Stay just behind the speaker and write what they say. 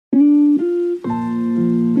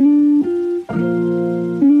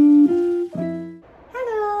Hello!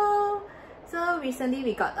 So recently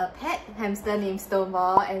we got a pet hamster named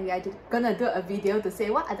Snowball, and we are gonna do a video to say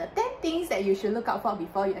what are the 10 things that you should look out for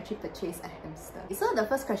before you actually purchase a hamster. So the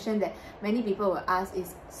first question that many people will ask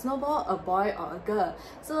is, Snowball a boy or a girl?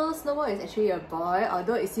 So Snowball is actually a boy,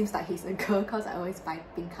 although it seems like he's a girl because I always buy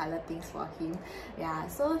pink colored things for him. Yeah,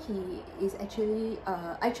 so he is actually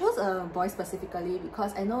I chose a boy specifically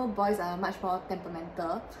because I know boys are much more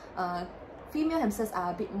temperamental. Female hamsters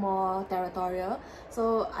are a bit more territorial,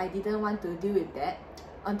 so I didn't want to deal with that.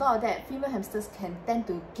 On top of that, female hamsters can tend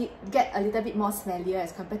to get a little bit more smellier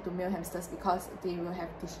as compared to male hamsters because they will have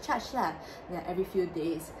discharge every few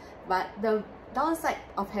days. But the downside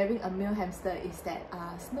of having a male hamster is that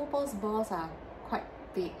Snowball's balls are quite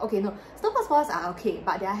big. Okay, no, Snowball's balls are okay,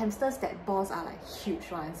 but there are hamsters that balls are like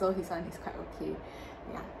huge one, so his one is quite okay.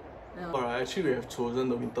 Yeah. Alright, actually we have chosen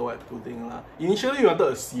the winter white pudding lah. Initially we wanted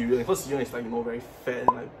a Syrian because Syrian is like, you know, very fat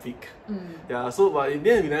and like big. Yeah, so but in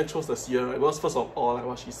the end we never chose the Syrian, right? Because first of all, like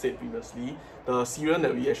what she said previously, the Syrian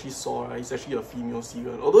that we actually saw, right, is actually a female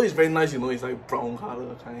Syrian. Although it's very nice, you know, it's like brown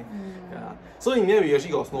color kind. Yeah. So in the end we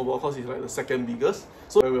actually got Snowball because it's like the second biggest.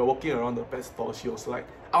 So when we were walking around the pet store, she was like,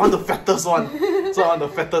 I want the fattest one. So I want the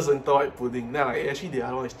fattest winter white pudding. Then like actually the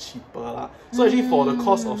other one is cheaper lah. So actually for the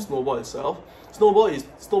cost of Snowball itself,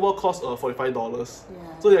 Snowball costs $45.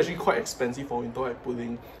 Yeah. So they're actually quite expensive for winter white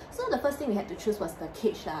pudding. So the first thing we had to choose was the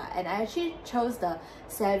cage lah, and I actually chose the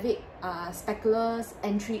Savic Speculoos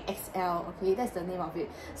Entry XL. Okay, that's the name of it.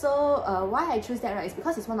 So why I choose that, right, is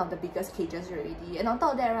because it's one of the biggest cages already, and on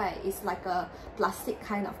top of that, right, it's like a plastic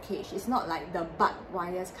kind of cage. It's not like the butt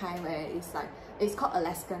wires kind where it's like, it's called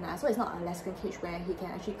Alaskan, so it's not an Alaskan cage where he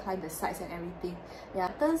can actually climb the sides and everything. Yeah,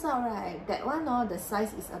 turns out, right, that one, the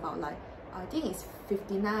size is about like, I think it's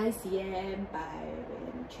 59 cm by,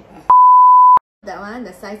 let me check. That one,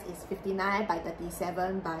 the size is 59 by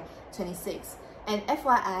 37 by 26. And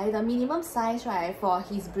FYI, the minimum size, right, for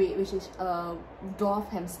his breed, which is a dwarf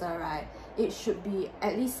hamster, right, it should be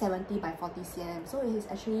at least 70 by 40 cm. So it is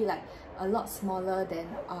actually like a lot smaller than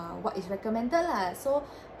what is recommended lah. So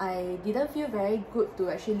I didn't feel very good to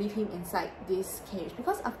actually leave him inside this cage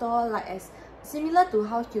because after all, like as similar to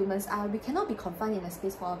how humans are, we cannot be confined in a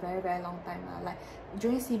space for a very, very long time. Like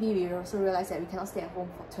during CB, we also realized that we cannot stay at home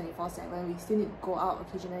for 24/7. We still need to go out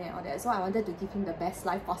occasionally and all that. So I wanted to give him the best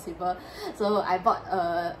life possible. So I bought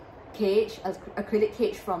a cage, an acrylic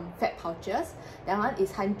cage from Fat Pouches. That one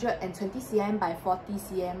is 120 cm by 40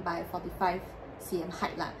 cm by 45 cm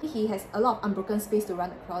height lah. He has a lot of unbroken space to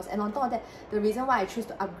run across, and on top of that, the reason why I choose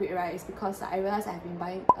to upgrade, right, is because I realized I have been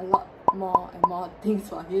buying a lot more and more things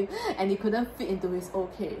for him and he couldn't fit into his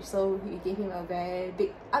old cage, so we gave him a very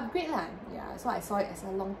big upgrade lah. Yeah, so I saw it as a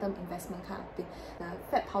long-term investment kind of thing. The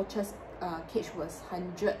Fat Pouches cage was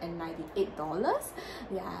 $198.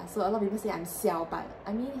 Yeah, so a lot of people say I'm siao, but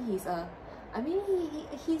I mean he's a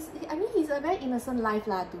he's a very innocent life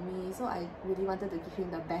lah to me, so I really wanted to give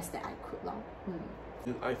him the best that I could lah.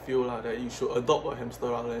 I feel that you should adopt a hamster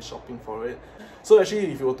rather than shopping for it. So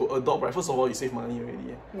actually, if you were to adopt, right, first of all, you save money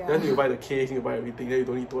already. Yeah. Then you buy the cage, you buy everything, then you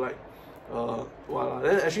don't need to like,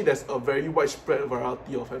 Then actually there's a very widespread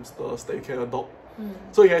variety of hamsters that you can adopt.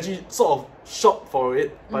 So you can actually sort of shop for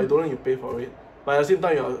it, but you don't need to pay for it. But at the same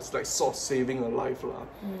time, you're like sort of saving a life lah.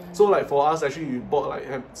 So like for us, actually, we bought like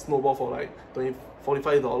Snowball for like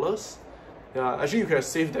 $45. Yeah, actually you can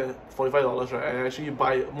save that $45, right, and actually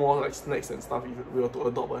buy more like snacks and stuff if we were to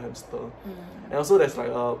adopt a hamster. And also there's like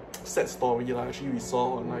a sad story like actually we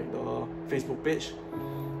saw on like the Facebook page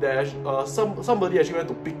that somebody actually went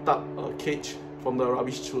to pick up a cage from the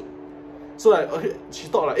rubbish chute. So like she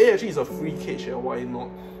thought like, hey, actually it's a free cage, why not?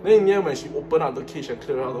 Then in the end, when she opened up the cage and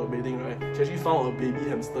cleared out the bedding, right, she actually found a baby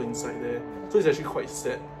hamster inside there. So it's actually quite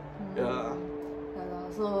sad. Yeah.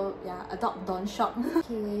 So yeah, adopt, don't shop.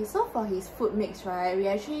 Okay, so for his food mix, right, we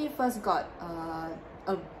actually first got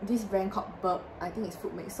this brand called Burp. I think it's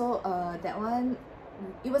food mix. So that one,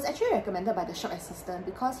 it was actually recommended by the shop assistant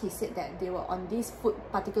because he said that they were on this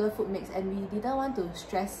particular food mix and we didn't want to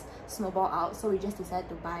stress Snowball out, so we just decided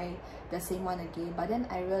to buy the same one again. But then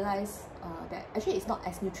I realized that actually it's not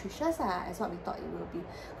as nutritious as what we thought it will be,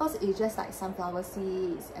 because it's just like sunflower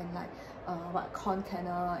seeds and like corn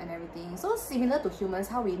kernel and everything. So similar to humans,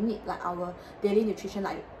 how we need like our daily nutrition,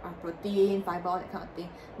 like protein, fiber, that kind of thing.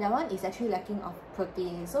 That one is actually lacking of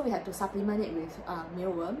protein, so we had to supplement it with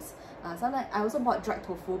mealworms. Sometimes I also bought dried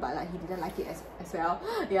tofu, but like he didn't like it as well.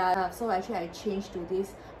 Yeah, so actually I changed to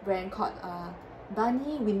this brand called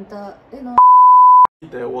Bunny Winter,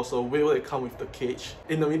 There was a whale that come with the cage.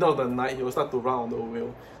 In the middle of the night, he will start to run on the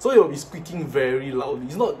whale. So it will be squeaking very loudly.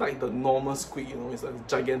 It's not like the normal squeak, you know, it's a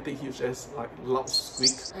gigantic, huge ass, like loud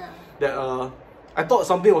squeak. Yeah. That I thought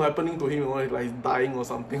something was happening to him, you know, like he's dying or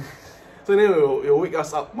something. So then it will wake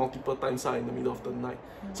us up multiple times in the middle of the night.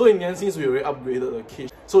 So in the end, since we already upgraded the cage,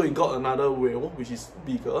 so we got another whale, which is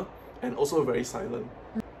bigger and also very silent.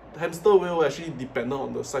 Hamster whale actually dependent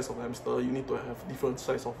on the size of the hamster. You need to have different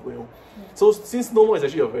size of whale. So since Snowball is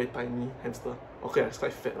actually a very tiny hamster, okay, it's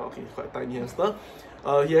quite fat, okay, quite tiny hamster.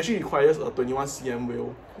 He actually requires a 21 cm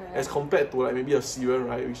whale, as compared to like maybe a Syrian,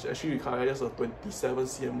 right, which actually requires a 27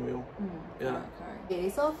 cm whale. Yeah. Okay,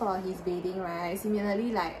 so for his bedding, right,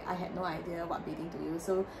 similarly, like I had no idea what bedding to use,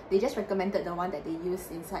 so they just recommended the one that they use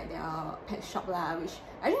inside their pet shop lah, which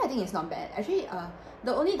actually I think is not bad. Actually,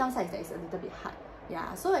 the only downside is that it's a little bit hard.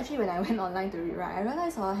 Yeah, so actually when I went online to read, right, I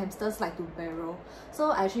realized our hamsters like to burrow.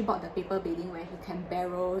 So I actually bought the paper bedding where he can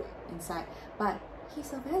burrow inside. But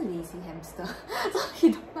he's a very lazy hamster, so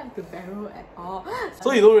he don't like to burrow at all.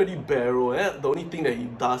 So he don't really burrow. The only thing that he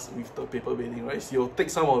does with the paper bedding, right, is he'll take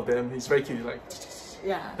some of them. He's very cute. He's like,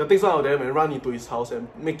 yeah, he'll take some of them and run into his house and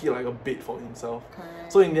make it like a bed for himself.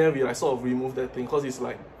 Correct. So in the end, we like sort of remove that thing because it's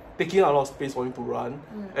like taking a lot of space for him to run,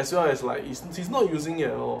 as well as like he's not using it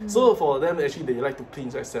at all. So for them, actually they like to clean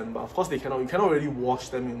inside sand bath. Of course, you cannot really wash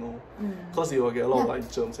them, you know, because you will get a lot of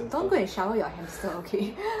like germs and stuff. Don't go and shower your hamster,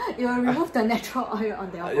 okay? You will remove the natural oil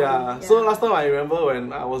on their body. Yeah. So last time I remember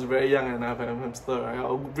when I was very young and I have a hamster, right,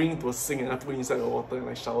 I'll bring him to a sink and I put him inside the water and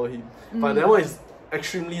I shower him. But that one is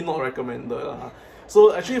extremely not recommended.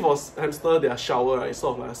 So actually for hamster, their shower, right, is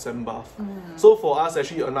sort of like a sand bath. So for us,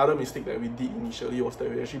 actually another mistake that we did initially was that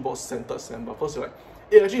we actually bought scented sand bath. Because like,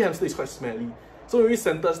 actually hamster is quite smelly. So when we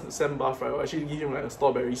scented sand bath, right, we'll actually give him like a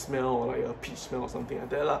strawberry smell or like a peach smell or something like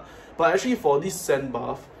that lah. But actually for this sand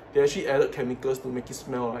bath, they actually added chemicals to make it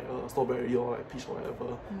smell like a strawberry or like peach or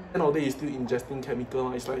whatever. End of the day, you're still ingesting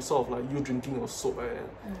chemical. It's like sort of like you drinking your soap.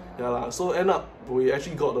 Yeah, so end up, we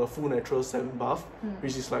actually got the full natural sand bath,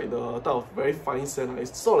 which is like the type of very fine sand.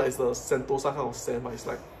 It's sort of like the Sentosa kind of sand, but it's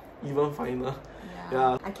like even finer.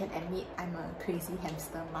 Yeah. I can admit I'm a crazy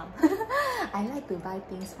hamster mom. I like to buy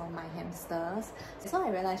things for my hamsters. So I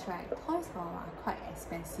realized, right, toys are quite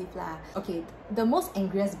expensive lah. Okay, the most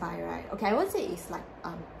angriest buy, right? Okay, I won't say it's like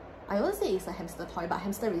I won't say it's a hamster toy, but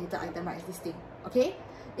hamster related item, right, is this thing. Okay?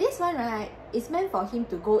 This one, right, is meant for him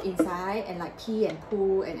to go inside and like pee and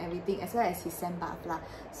poo and everything, as well as his sand bath lah.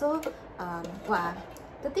 So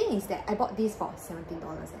the thing is that I bought this for $17.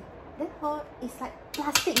 Then it's like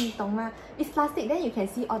plastic, you know, ma? It's plastic, then you can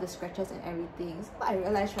see all the scratches and everything. So I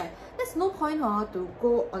realized, right, there's no point to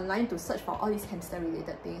go online to search for all these hamster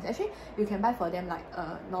related things. Actually, you can buy for them like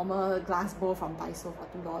a normal glass bowl from Daiso for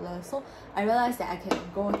 $2. So I realized that I can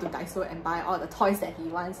go to Daiso and buy all the toys that he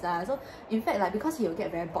wants lah. So in fact, like, because he will get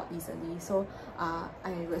very bored easily, so I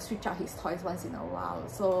will switch out his toys once in a while.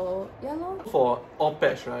 So yeah lor. For all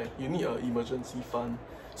pets, right, you need an emergency fund.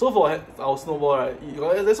 So for our Snowball, right,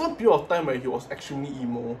 there's one period of time where he was extremely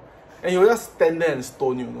emo, and he will just stand there and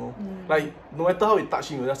stone, you know. Like, no matter how we touch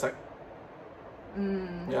him, he will just like,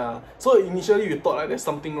 yeah. So initially we thought like there's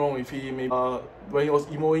something wrong with him. Maybe when he was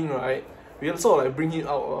emoing, right, we sort of like bring him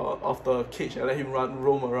out of the cage and let him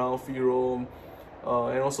roam around, free roam,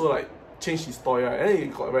 and also like change his toy, right, and then he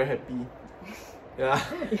got very happy. Yeah.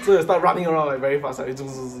 So he start running around like very fast, like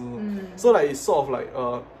so like it's sort of like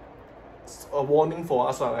a warning for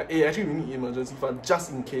us, like, hey, actually we need emergency fund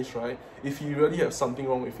just in case, right? If he really have something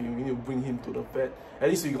wrong with him, we need to bring him to the vet. At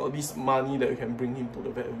least we got this money that we can bring him to the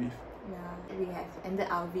vet with. Yeah, we have ended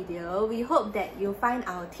our video. We hope that you find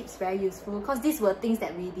our tips very useful, because these were things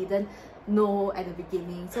that we didn't know at the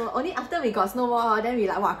beginning. So only after we got Snowball, then we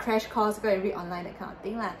like, wow, crash course, go and read online, that kind of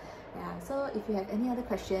thing lah. Yeah, so if you have any other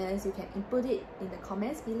questions, you can input it in the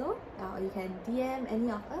comments below, or you can DM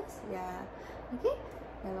any of us. Yeah, okay.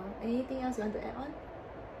 Anything else you want to add on?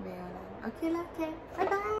 Okay lah, okay. Bye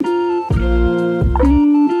bye.